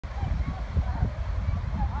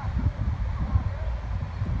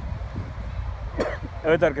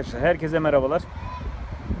Evet arkadaşlar, herkese merhabalar.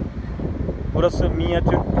 Burası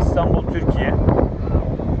MİNİATÜRK İstanbul, Türkiye.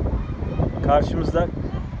 Karşımızda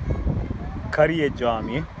Kariye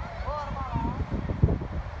Camii.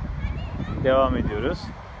 Devam ediyoruz.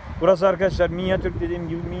 Burası arkadaşlar MİNİATÜRK, dediğim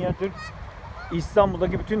gibi MİNİATÜRK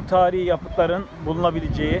İstanbul'daki bütün tarihi yapıtların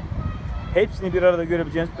bulunabileceği, hepsini bir arada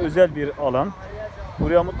görebileceğiniz özel bir alan.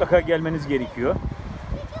 Buraya mutlaka gelmeniz gerekiyor.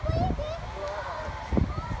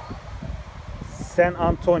 San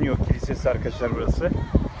Antonio Kilisesi arkadaşlar burası.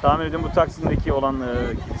 Tahmin edin bu Taksim'deki olan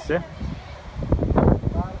kilise.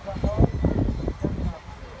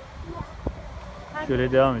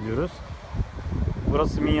 Şöyle devam ediyoruz.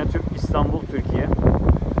 Burası MİNİATÜRK İstanbul, Türkiye.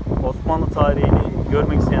 Osmanlı tarihini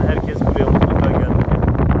görmek isteyen herkes buraya mutlaka gelmeli.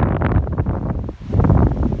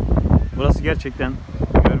 Burası gerçekten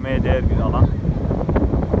görmeye değer bir alan.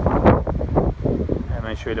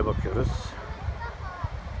 Hemen şöyle bakıyoruz.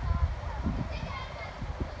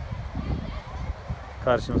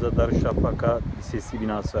 Karşımızda Darüşşafaka Lisesi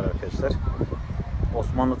binası var arkadaşlar.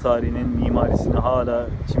 Osmanlı tarihinin mimarisini hala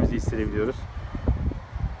içimizde hissedebiliyoruz.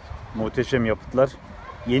 Muhteşem yapıtlar.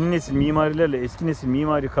 Yeni nesil mimarilerle eski nesil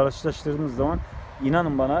mimari karşılaştırdığımız zaman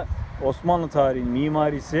inanın bana Osmanlı tarihinin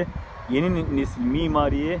mimarisi yeni nesil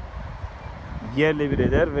mimariyi yerle bir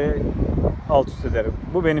eder ve alt üst eder.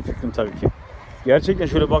 Bu benim fikrim tabii ki. Gerçekten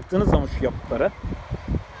şöyle baktığınız zaman şu yapıtlara,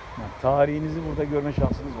 tarihinizi burada görme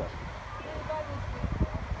şansınız var.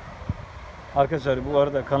 Arkadaşlar bu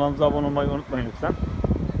arada kanalımıza abone olmayı unutmayın lütfen.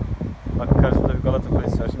 Bakın karşımızda bir Galata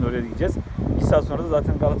Kulesi var. Şimdi oraya gideceğiz. 2 saat sonra da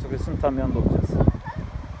zaten Galata Kulesi'nin tam yanında olacağız.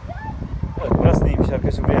 Evet, burası neymiş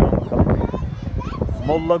arkadaşlar? Buraya hemen bakalım.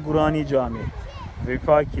 Molla Gurani Camii.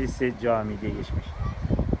 Vefa Kilise Camii diye geçmiş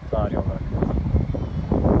tarih olarak.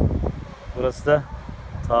 Burası da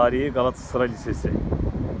tarihi Galatasaray Lisesi.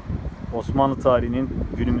 Osmanlı tarihinin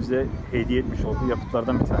günümüze hediye etmiş olduğu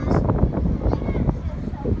yapıtlardan bir tanesi.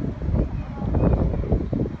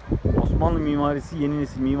 Osmanlı mimarisi yeni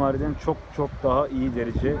nesil mimariden çok daha iyi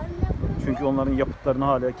derece. Çünkü onların yapıtlarını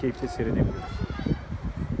hala keyifle seyredebiliyoruz.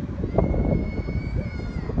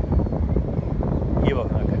 İyi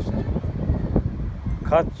bakın arkadaşlar.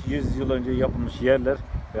 Kaç yüzyıl önce yapılmış yerler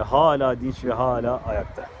ve hala dinç ve hala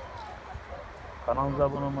ayakta. Kanalımıza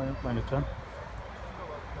abone olmayı unutmayın lütfen.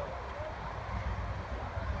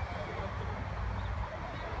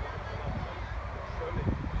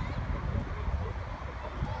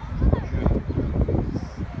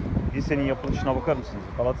 Lisenin yapılışına bakar mısınız?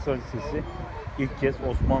 Galatasaray Lisesi ilk kez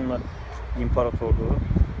Osmanlı İmparatorluğu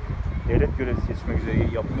devlet görevlisi seçmek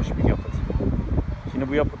üzere yapılmış bir yapıt. Şimdi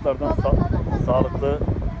bu yapıtlardan sağlıklı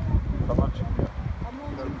zaman çıkıyor.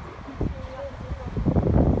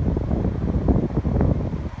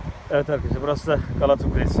 Evet arkadaşlar, burası da Galata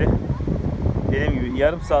Kulesi. Dediğim gibi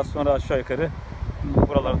yarım saat sonra aşağı yukarı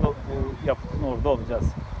buralarda bu yapıtın orada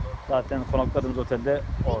olacağız. Zaten konakladığımız otelde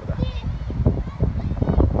orada.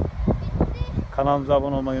 Kanalımıza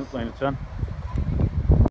abone olmayı unutmayın lütfen.